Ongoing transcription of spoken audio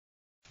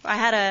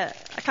A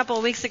couple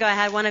of weeks ago, I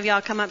had one of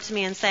y'all come up to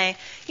me and say,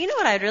 you know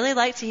what I'd really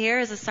like to hear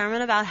is a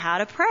sermon about how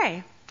to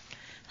pray.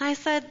 And I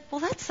said, well,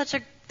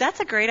 that's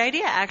a great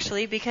idea,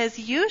 actually, because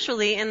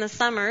usually in the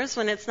summers,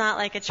 when it's not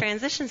like a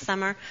transition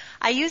summer,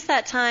 I use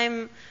that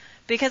time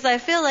because I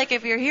feel like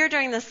if you're here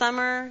during the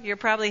summer, you're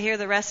probably here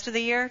the rest of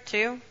the year,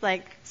 too.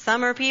 Like,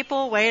 summer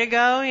people, way to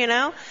go, you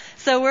know?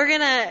 So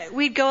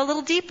we'd go a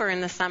little deeper in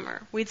the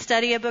summer. We'd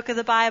study a book of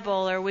the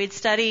Bible, or we'd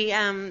study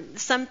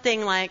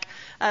something like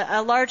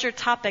a larger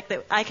topic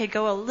that I could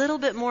go a little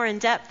bit more in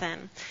depth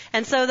in.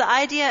 And so the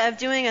idea of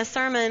doing a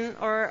sermon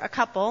or a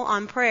couple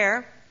on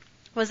prayer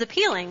was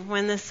appealing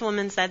when this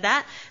woman said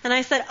that. And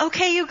I said,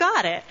 okay, you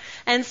got it.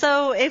 And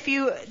so if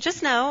you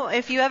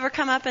ever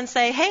come up and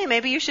say, hey,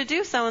 maybe you should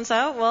do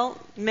so-and-so, well,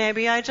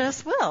 maybe I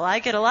just will. I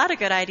get a lot of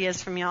good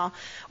ideas from y'all.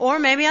 Or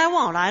maybe I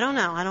won't. I don't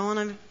know. I don't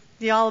want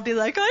y'all to be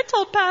like, I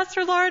told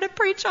Pastor Laura to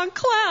preach on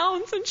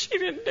clowns and she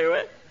didn't do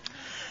it.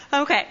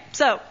 Okay,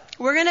 so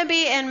we're going to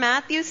be in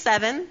Matthew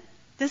 7.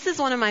 This is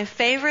one of my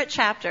favorite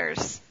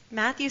chapters.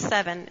 Matthew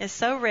 7 is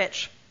so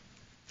rich.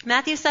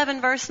 Matthew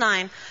 7, verse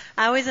 9.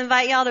 I always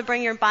invite y'all to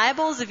bring your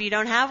Bibles. If you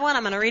don't have one,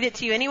 I'm going to read it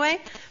to you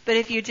anyway. But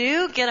if you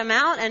do, get them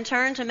out and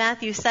turn to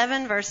Matthew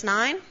 7, verse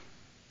 9.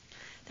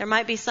 There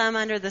might be some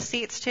under the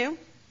seats too.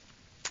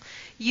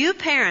 You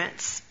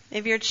parents,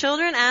 if your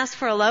children ask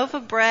for a loaf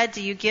of bread,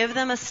 do you give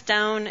them a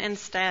stone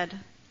instead?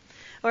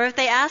 Or if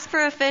they ask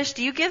for a fish,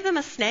 do you give them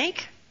a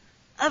snake?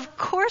 Of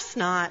course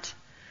not.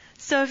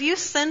 So if you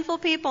sinful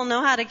people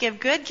know how to give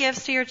good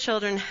gifts to your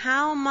children,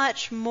 how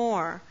much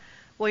more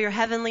will your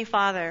heavenly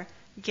Father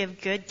give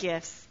good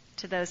gifts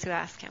to those who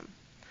ask him?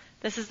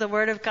 This is the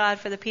word of God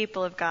for the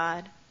people of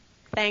God.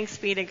 Thanks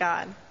be to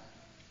God.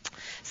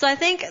 So I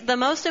think the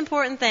most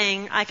important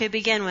thing I could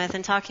begin with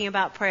in talking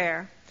about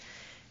prayer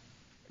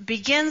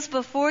begins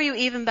before you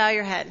even bow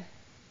your head,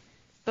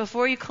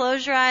 before you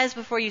close your eyes,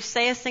 before you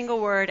say a single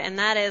word, and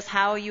that is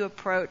how you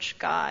approach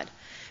God.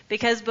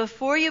 Because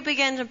before you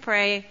begin to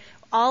pray,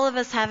 all of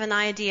us have an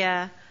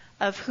idea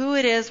of who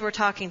it is we're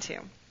talking to.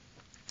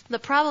 The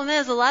problem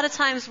is, a lot of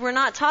times we're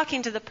not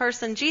talking to the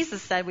person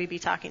Jesus said we'd be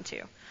talking to.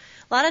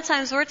 A lot of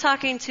times we're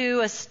talking to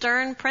a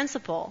stern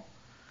principal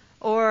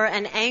or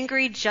an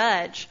angry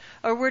judge,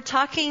 or we're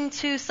talking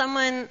to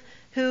someone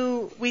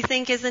who we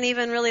think isn't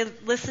even really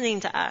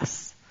listening to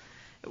us.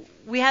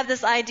 We have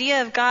this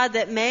idea of God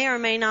that may or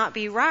may not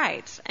be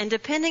right. And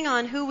depending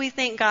on who we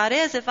think God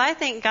is, if I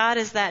think God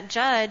is that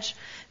judge,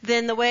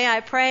 then the way I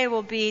pray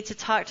will be to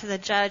talk to the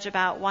judge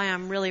about why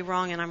I'm really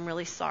wrong and I'm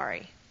really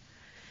sorry.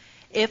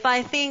 If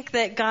I think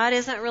that God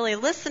isn't really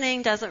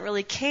listening, doesn't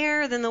really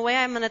care, then the way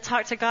I'm going to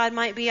talk to God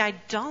might be I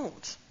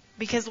don't.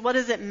 Because what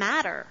does it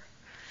matter?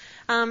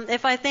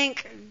 If I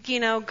think,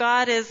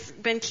 God has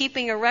been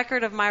keeping a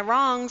record of my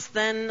wrongs,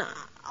 then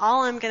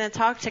all I'm going to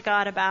talk to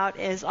God about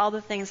is all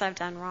the things I've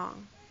done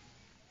wrong.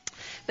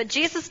 But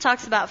Jesus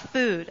talks about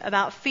food,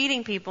 about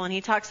feeding people, and he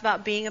talks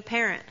about being a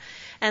parent.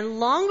 And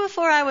long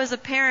before I was a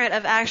parent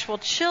of actual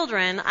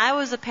children, I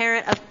was a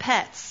parent of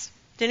pets.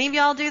 Did any of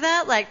y'all do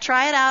that? Like,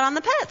 try it out on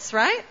the pets,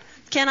 right?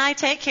 Can I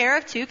take care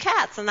of 2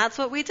 cats? And that's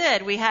what we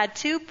did. We had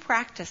 2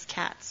 practice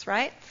cats,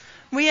 right?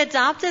 We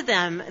adopted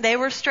them. They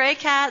were stray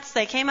cats.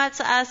 They came up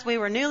to us. We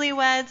were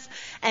newlyweds.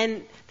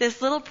 And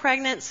this little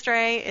pregnant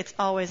stray, it's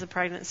always a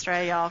pregnant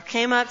stray, y'all,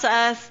 came up to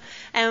us.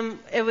 And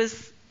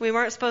we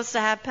weren't supposed to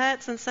have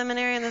pets in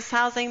seminary in this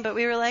housing, but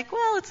we were like,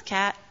 well, it's a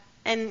cat.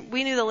 And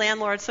we knew the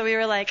landlord, so we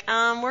were like,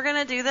 we're going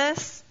to do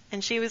this.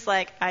 And she was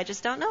like, I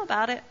just don't know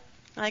about it.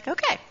 I'm like,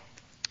 okay.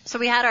 So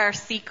we had our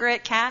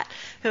secret cat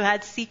who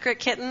had secret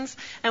kittens,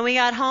 and we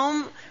got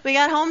home,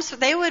 so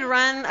they would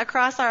run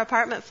across our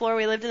apartment floor.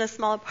 We lived in a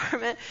small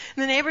apartment,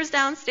 and the neighbors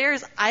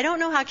downstairs, I don't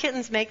know how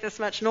kittens make this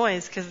much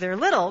noise because they're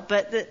little,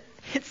 but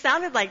it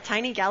sounded like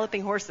tiny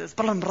galloping horses.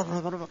 And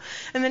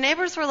the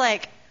neighbors were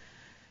like,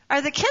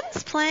 are the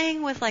kittens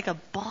playing with like a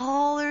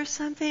ball or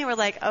something? We're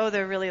like, oh,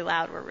 they're really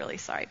loud. We're really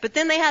sorry. But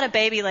then they had a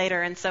baby later,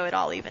 and so it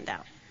all evened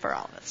out for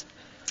all of us.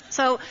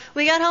 So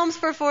we got homes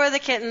for 4 of the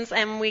kittens,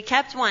 and we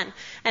kept 1.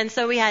 And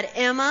so we had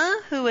Emma,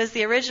 who was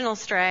the original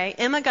stray.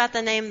 Emma got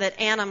the name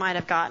that Anna might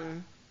have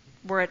gotten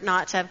were it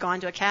not to have gone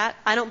to a cat.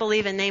 I don't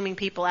believe in naming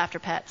people after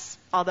pets,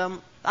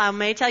 although I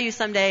may tell you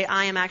someday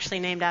I am actually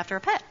named after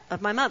a pet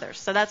of my mother's.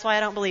 So that's why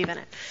I don't believe in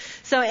it.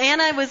 So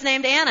Anna was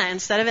named Anna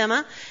instead of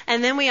Emma.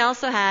 And then we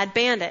also had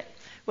Bandit.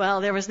 Well,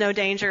 there was no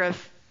danger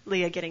of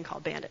Leah getting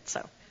called Bandit.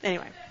 So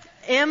anyway,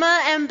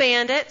 Emma and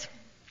Bandit.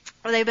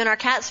 They've been our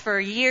cats for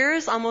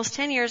years, almost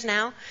 10 years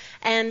now.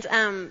 And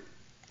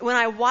when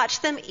I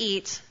watched them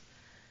eat,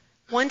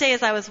 one day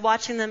as I was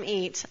watching them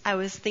eat, I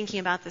was thinking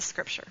about this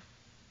scripture.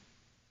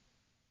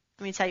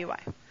 Let me tell you why.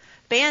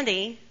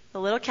 Bandy,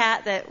 the little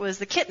cat that was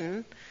the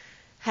kitten,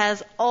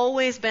 has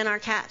always been our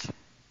cat.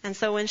 And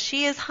so when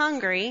she is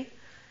hungry,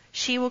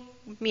 she will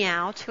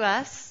meow to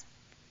us.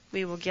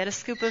 We will get a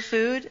scoop of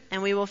food,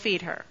 and we will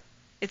feed her.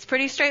 It's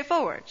pretty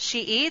straightforward. She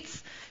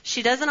eats.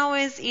 She doesn't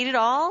always eat it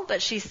all,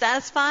 but she's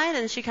satisfied,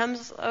 and she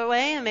comes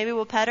away, and maybe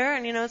we'll pet her,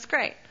 and, it's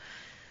great.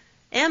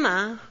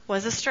 Emma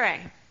was a stray.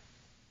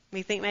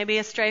 We think maybe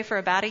a stray for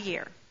about a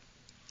year.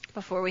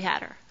 before we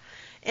had her.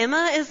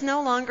 Emma is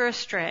no longer a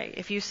stray.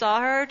 If you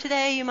saw her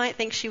today, you might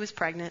think she was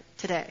pregnant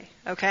today,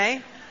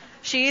 okay?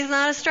 She's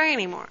not a stray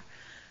anymore.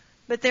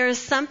 But there is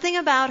something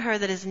about her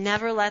that has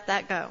never let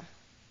that go.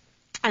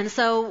 And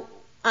so,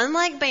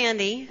 unlike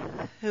Bandy,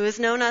 who has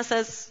known us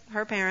as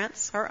her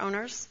parents, her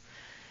owners,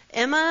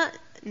 Emma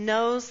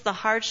knows the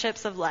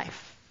hardships of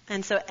life.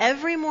 And so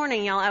every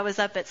morning, y'all, I was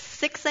up at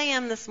 6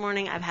 a.m. this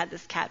morning. I've had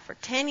this cat for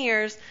 10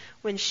 years.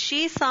 When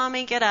she saw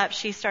me get up,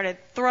 she started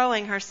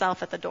throwing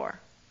herself at the door.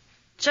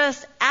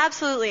 Just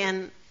absolutely,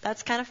 and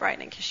that's kind of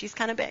frightening because she's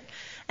kind of big.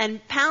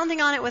 And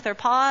pounding on it with her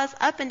paws,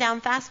 up and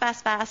down, fast,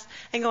 fast, fast,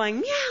 and going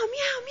meow,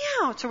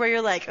 meow, meow, to where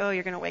you're like, oh,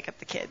 you're going to wake up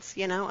the kids,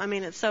 you know? I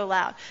mean, it's so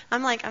loud.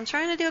 I'm like, I'm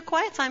trying to do a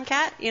quiet time,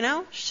 cat, you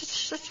know? Shh,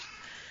 shh, shh.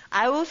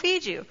 I will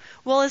feed you.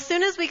 Well, as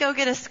soon as we go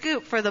get a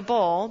scoop for the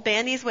bowl,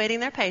 Bandy's waiting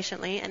there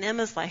patiently, and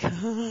Emma's like,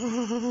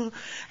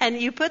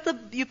 and you put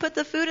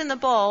the food in the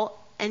bowl,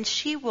 and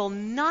she will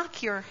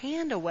knock your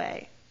hand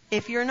away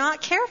if you're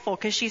not careful,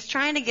 because she's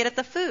trying to get at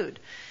the food.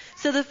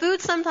 So the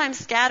food sometimes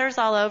scatters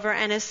all over,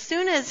 and as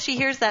soon as she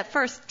hears that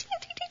first tick,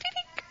 tick,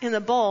 tick, tick, in the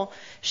bowl,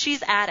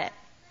 she's at it.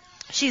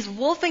 She's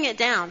wolfing it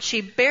down.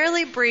 She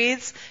barely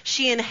breathes.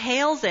 She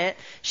inhales it.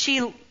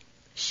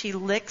 She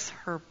licks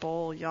her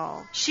bowl,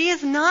 y'all. She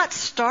is not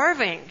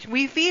starving.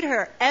 We feed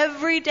her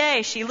every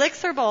day. She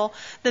licks her bowl.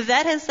 The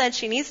vet has said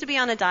she needs to be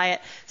on a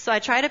diet, so I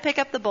try to pick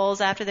up the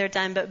bowls after they're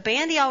done. But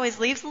Bandy always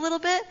leaves a little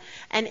bit,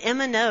 and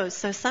Emma knows.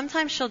 So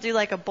sometimes she'll do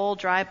like a bowl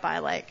drive-by,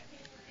 like.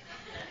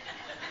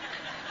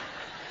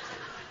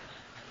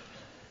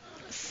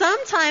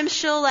 Sometimes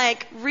she'll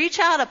like reach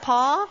out a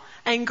paw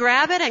and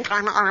grab it and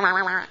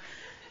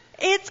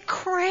it's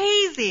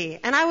crazy.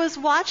 And I was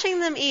watching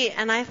them eat,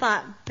 and I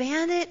thought,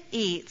 Bandit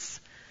eats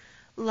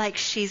like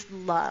she's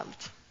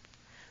loved.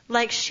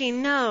 Like she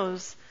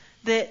knows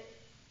that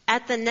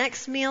at the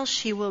next meal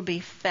she will be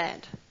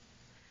fed.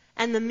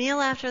 And the meal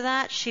after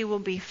that, she will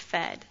be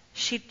fed.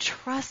 She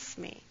trusts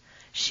me.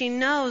 She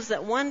knows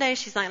that one day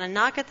she's not going to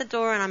knock at the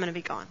door and I'm going to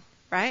be gone,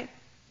 right?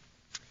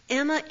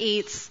 Emma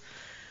eats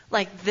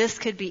like this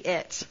could be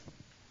it.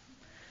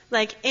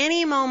 Like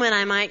any moment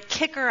I might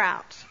kick her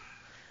out.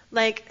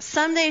 Like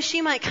someday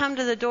she might come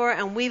to the door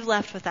and we've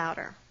left without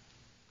her.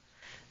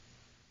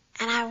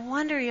 And I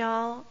wonder,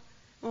 y'all,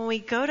 when we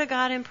go to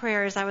God in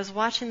prayer, as I was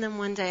watching them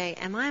one day,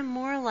 am I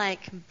more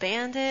like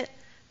Bandit,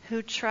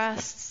 who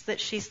trusts that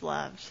she's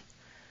loved,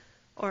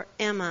 or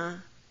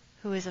Emma,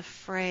 who is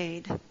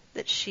afraid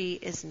that she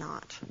is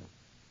not?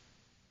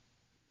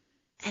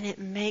 And it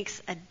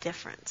makes a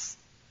difference.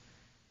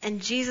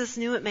 And Jesus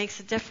knew it makes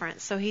a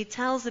difference. So he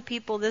tells the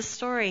people this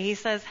story. He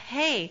says,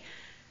 hey,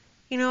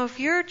 you know, if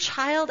your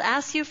child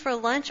asks you for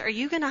lunch, are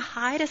you going to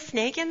hide a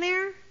snake in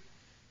there?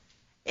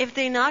 If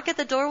they knock at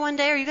the door one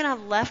day, are you going to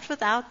have left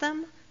without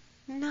them?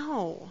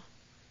 No.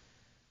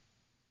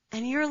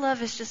 And your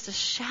love is just a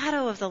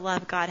shadow of the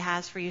love God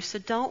has for you. So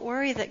don't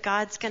worry that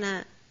God's going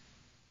to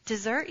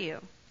desert you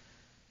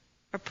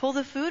or pull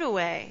the food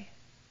away.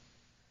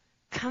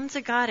 Come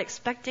to God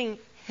expecting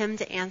him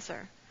to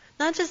answer.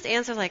 Not just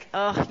answer like,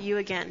 oh, you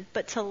again,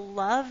 but to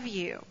love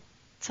you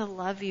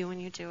when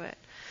you do it.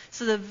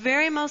 So the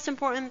very most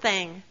important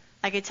thing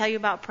I could tell you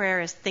about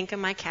prayer is think of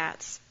my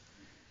cats.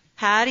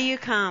 How do you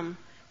come?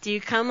 Do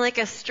you come like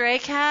a stray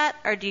cat,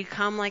 or do you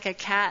come like a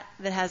cat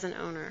that has an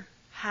owner?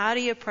 How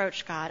do you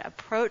approach God?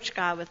 Approach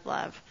God with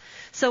love.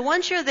 So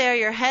once you're there,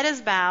 your head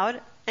is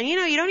bowed, and you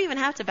know, you don't even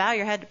have to bow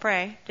your head to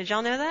pray. Did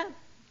y'all know that?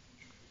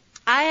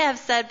 I have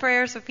said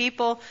prayers with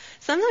people.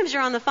 Sometimes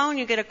you're on the phone,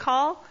 you get a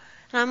call,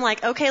 and I'm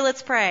like, okay,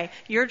 let's pray.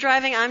 You're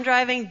driving, I'm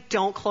driving,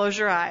 don't close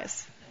your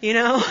eyes. You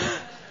know?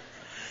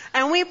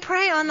 And we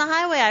pray on the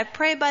highway. I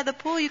pray by the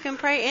pool. You can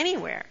pray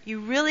anywhere.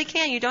 You really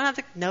can. You don't have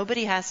to.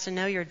 Nobody has to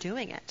know you're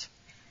doing it.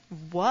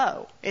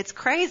 Whoa. It's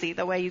crazy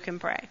the way you can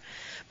pray.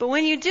 But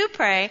when you do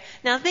pray,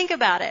 now think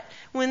about it.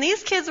 When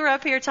these kids were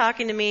up here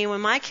talking to me, when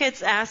my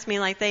kids asked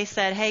me, like they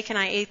said, hey, can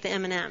I eat the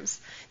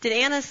M&Ms? Did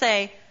Anna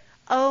say,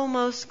 oh,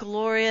 most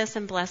glorious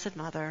and blessed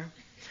Mother,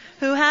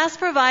 who has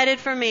provided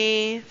for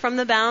me from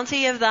the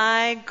bounty of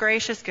thy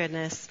gracious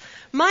goodness,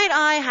 might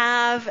I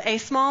have a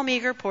small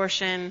meager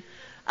portion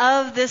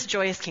of this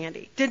joyous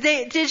candy?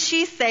 Did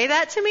she say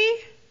that to me?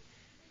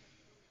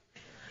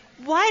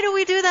 Why do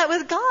we do that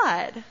with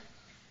God?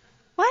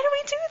 Why do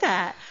we do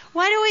that?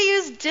 Why do we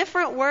use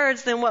different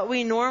words than what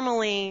we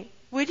normally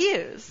would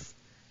use?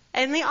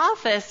 In the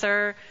office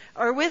or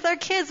with our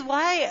kids,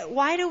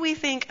 why do we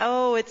think,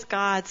 oh, it's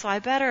God, so I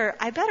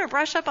better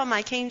brush up on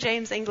my King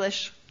James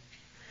English?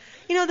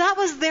 You know, that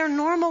was their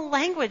normal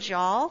language,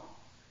 y'all.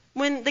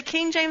 When the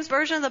King James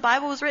Version of the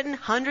Bible was written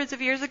hundreds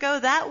of years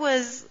ago, that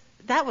was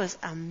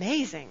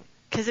amazing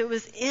because it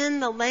was in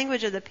the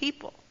language of the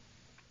people.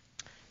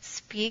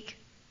 Speak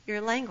your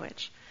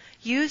language.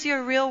 Use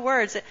your real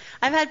words.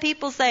 I've had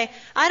people say,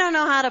 I don't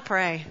know how to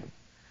pray.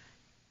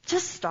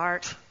 Just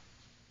start.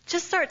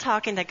 Just start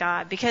talking to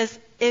God, because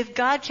if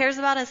God cares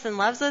about us and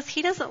loves us,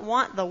 he doesn't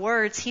want the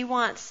words. He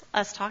wants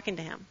us talking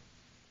to him,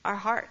 our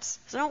hearts.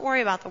 So don't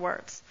worry about the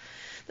words.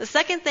 The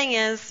second thing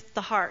is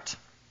the heart.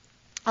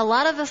 A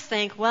lot of us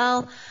think,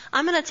 well,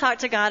 I'm going to talk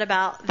to God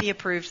about the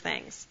approved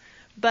things.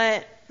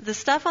 But the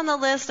stuff on the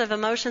list of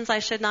emotions I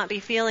should not be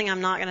feeling,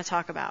 I'm not going to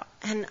talk about.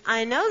 And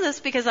I know this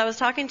because I was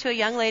talking to a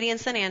young lady in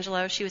San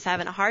Angelo. She was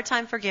having a hard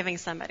time forgiving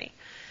somebody.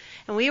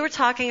 And we were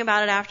talking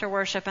about it after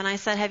worship, and I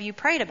said, have you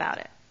prayed about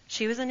it?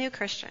 She was a new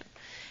Christian.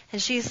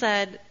 And she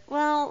said,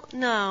 well,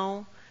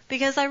 no,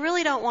 because I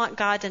really don't want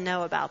God to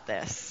know about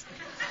this.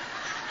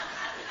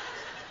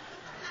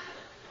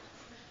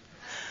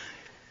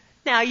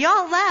 Now,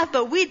 y'all laugh,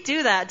 but we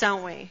do that,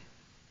 don't we?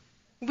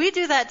 We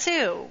do that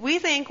too. We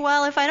think,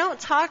 well, if I don't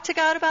talk to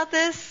God about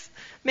this,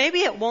 maybe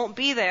it won't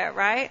be there,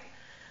 right?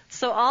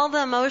 So all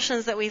the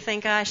emotions that we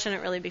think, I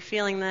shouldn't really be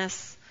feeling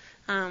this.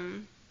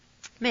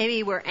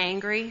 Maybe we're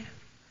angry.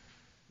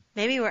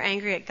 Maybe we're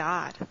angry at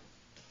God.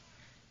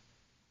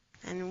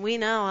 And we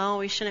know,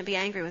 we shouldn't be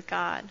angry with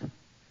God.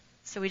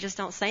 So we just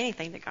don't say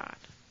anything to God.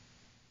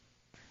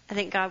 I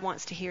think God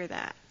wants to hear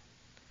that.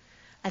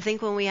 I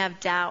think when we have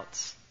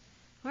doubts,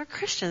 we're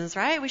Christians,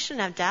 right? We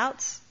shouldn't have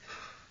doubts.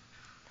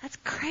 That's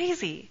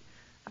crazy.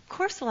 Of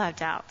course we'll have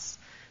doubts.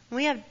 When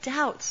we have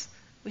doubts,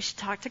 we should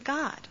talk to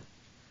God.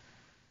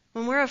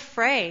 When we're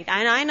afraid,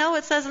 and I know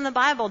it says in the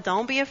Bible,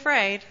 don't be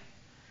afraid.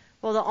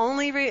 Well, the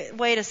only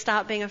way to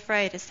stop being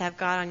afraid is to have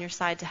God on your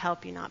side to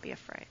help you not be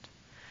afraid.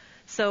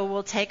 So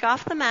we'll take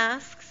off the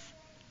masks.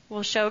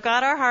 We'll show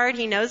God our heart.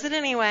 He knows it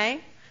anyway.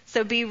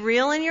 So be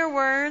real in your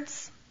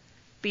words.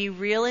 Be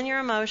real in your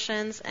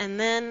emotions. And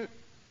then,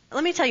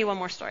 let me tell you one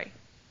more story.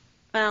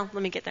 Well,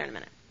 let me get there in a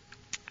minute.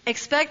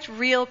 Expect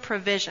real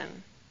provision.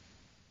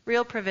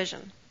 Real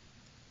provision.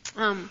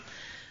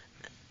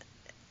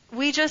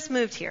 We just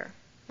moved here,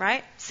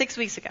 right? 6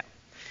 weeks ago.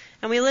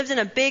 And we lived in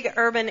a big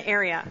urban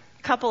area.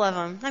 A couple of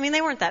them. I mean,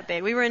 they weren't that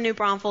big. We were in New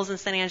Braunfels and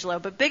San Angelo,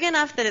 but big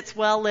enough that it's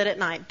well lit at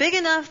night. Big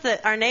enough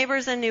that our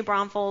neighbors in New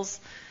Braunfels,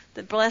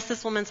 that bless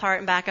this woman's heart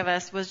in back of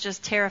us, was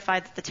just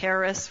terrified that the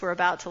terrorists were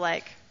about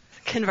to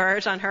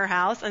converge on her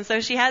house. And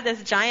so she had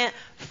this giant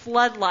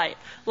floodlight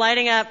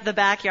lighting up the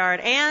backyard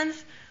and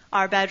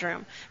our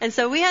bedroom. And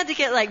so we had to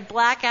get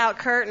blackout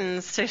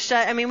curtains to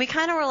shut. I mean, we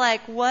kind of were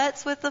like,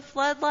 what's with the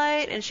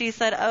floodlight? And she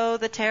said, oh,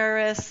 the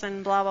terrorists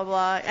and blah, blah,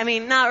 blah. I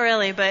mean, not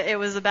really, but it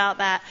was about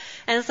that.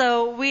 And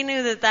so we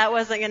knew that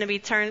wasn't going to be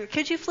turned.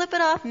 Could you flip it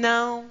off?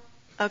 No.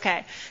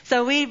 Okay.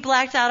 So we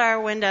blacked out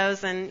our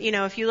windows, and,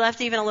 if you left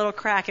even a little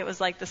crack, it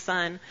was like the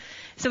sun.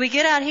 So we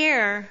get out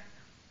here.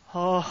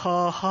 Ho,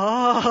 ho,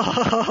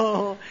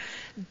 ho.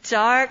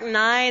 Dark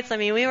nights. I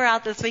mean, we were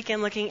out this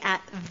weekend looking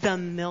at the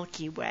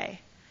Milky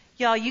Way.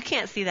 Y'all, you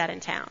can't see that in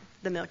town,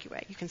 the Milky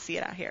Way. You can see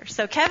it out here.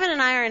 So Kevin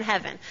and I are in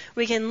heaven.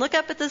 We can look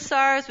up at the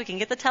stars. We can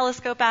get the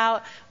telescope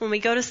out. When we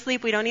go to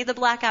sleep, we don't need the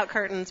blackout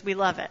curtains. We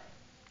love it.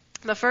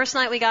 The first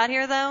night we got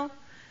here, though,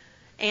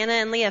 Anna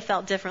and Leah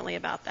felt differently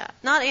about that.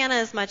 Not Anna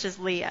as much as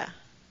Leah,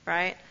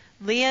 right?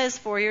 Leah is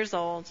 4 years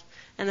old.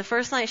 And the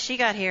first night she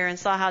got here and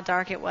saw how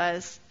dark it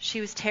was,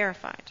 she was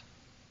terrified.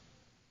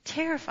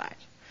 Terrified.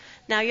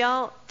 Now,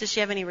 y'all, does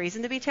she have any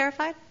reason to be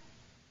terrified?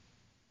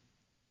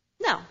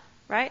 No,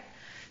 right?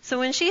 So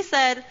when she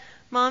said,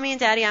 Mommy and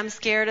Daddy, I'm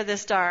scared of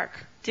this dark,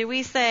 do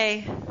we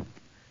say,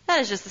 that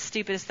is just the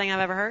stupidest thing I've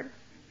ever heard?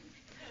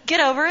 Get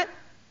over it.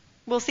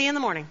 We'll see you in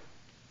the morning.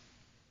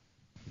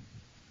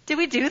 Did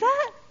we do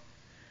that?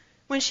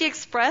 When she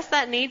expressed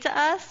that need to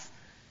us?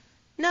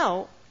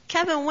 No.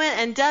 Kevin went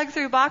and dug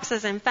through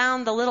boxes and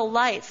found the little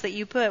lights that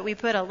you put. We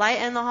put a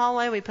light in the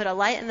hallway, we put a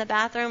light in the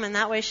bathroom, and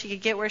that way she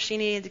could get where she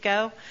needed to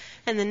go.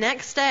 And the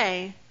next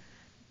day,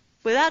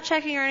 without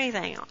checking or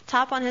anything,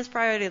 top on his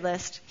priority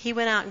list, he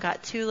went out and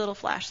got 2 little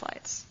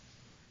flashlights.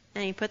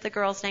 And he put the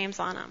girls' names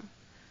on them.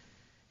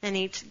 And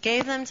he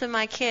gave them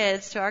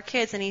to our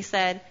kids, and he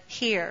said,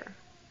 here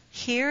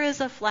is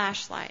a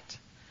flashlight.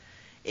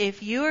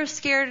 If you are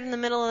scared in the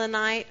middle of the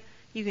night,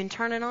 you can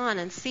turn it on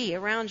and see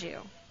around you.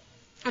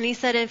 And he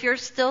said, if you're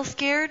still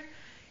scared,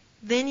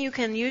 then you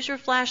can use your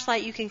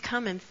flashlight. You can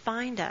come and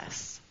find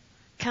us.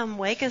 Come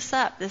wake us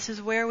up. This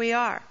is where we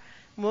are.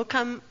 We'll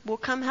come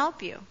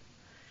help you.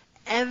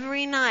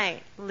 Every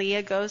night,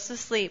 Leah goes to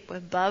sleep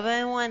with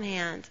Bubba in one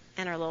hand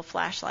and her little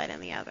flashlight in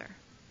the other.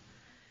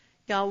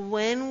 Y'all,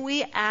 when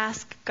we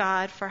ask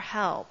God for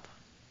help,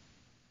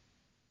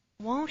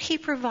 won't He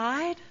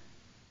provide?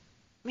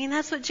 I mean,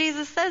 that's what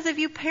Jesus says. If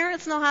you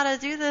parents know how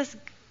to do this,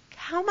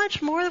 how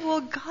much more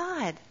will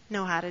God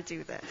know how to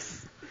do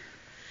this?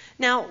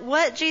 Now,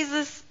 what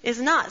Jesus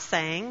is not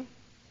saying,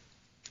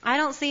 I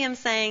don't see Him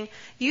saying,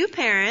 you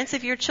parents,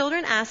 if your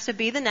children ask to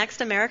be the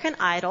next American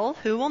Idol,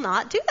 who will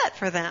not do that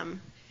for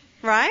them?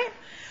 Right?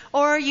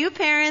 Or you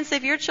parents,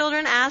 if your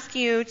children ask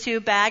you to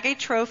bag a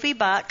trophy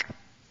buck,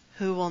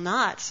 who will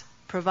not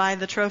provide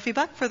the trophy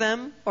buck for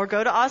them or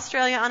go to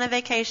Australia on a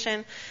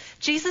vacation?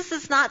 Jesus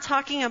is not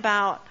talking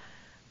about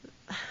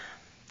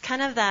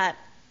kind of that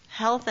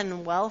health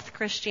and wealth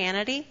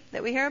Christianity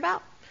that we hear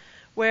about,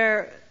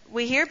 where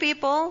we hear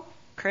people,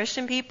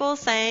 Christian people,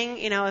 saying,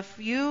 if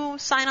you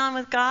sign on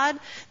with God,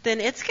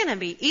 then it's going to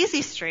be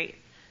easy street.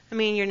 I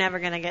mean, you're never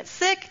going to get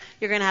sick.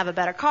 You're going to have a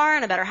better car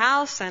and a better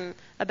house and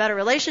a better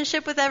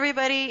relationship with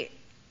everybody.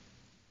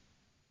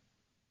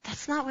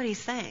 That's not what he's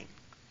saying.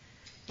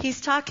 He's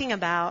talking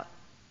about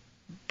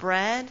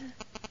bread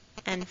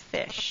and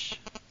fish,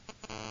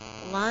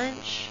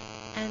 lunch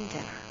and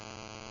dinner.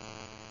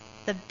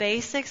 The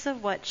basics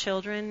of what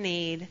children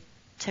need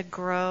to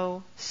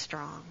grow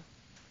strong.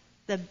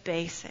 The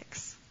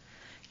basics.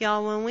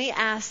 Y'all, when we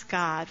ask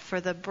God for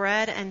the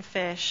bread and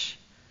fish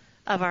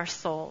of our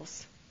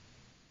souls,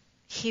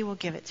 he will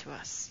give it to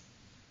us.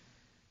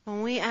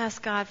 When we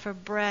ask God for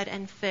bread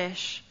and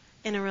fish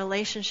in a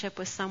relationship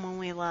with someone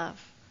we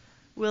love,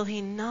 will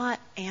he not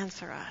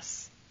answer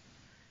us?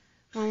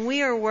 When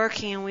we are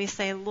working and we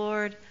say,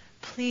 Lord,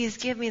 please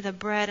give me the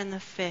bread and the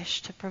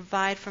fish to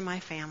provide for my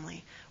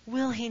family,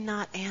 will he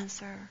not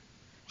answer?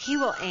 He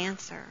will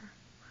answer.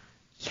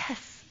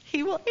 Yes,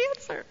 he will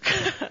answer.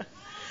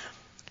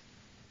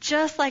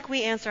 Just like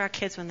we answer our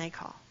kids when they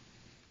call.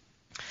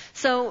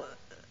 So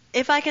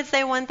if I could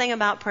say one thing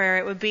about prayer,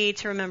 it would be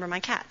to remember my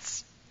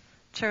cats,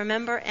 to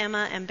remember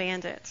Emma and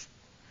Bandit,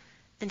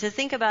 and to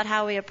think about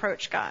how we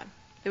approach God.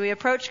 Do we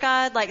approach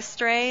God like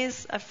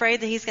strays,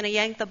 afraid that he's going to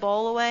yank the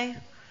bowl away?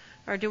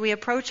 Or do we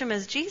approach him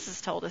as Jesus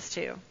told us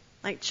to,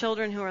 like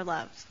children who are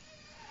loved?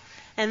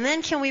 And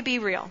then can we be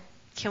real?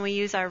 Can we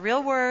use our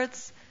real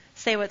words,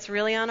 say what's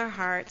really on our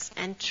hearts,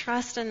 and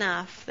trust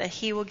enough that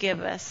he will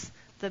give us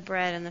the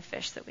bread and the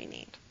fish that we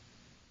need?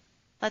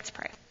 Let's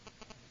pray.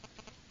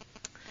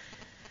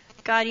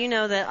 God, you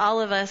know that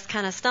all of us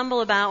kind of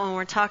stumble about when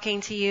we're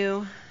talking to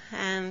you,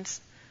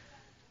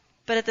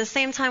 but at the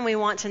same time we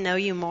want to know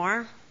you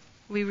more.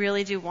 We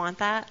really do want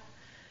that.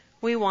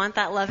 We want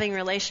that loving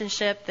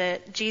relationship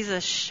that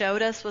Jesus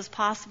showed us was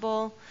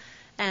possible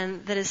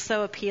and that is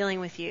so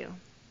appealing with you.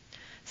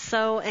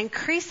 So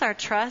increase our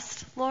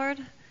trust, Lord.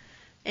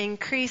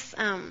 Increase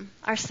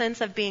our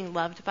sense of being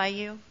loved by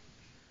you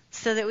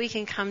so that we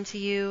can come to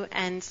you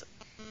and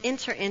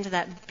enter into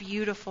that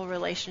beautiful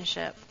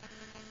relationship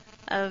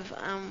of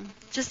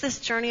just this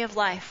journey of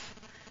life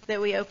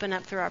that we open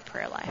up through our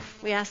prayer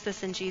life. We ask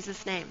this in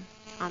Jesus' name.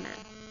 Amen.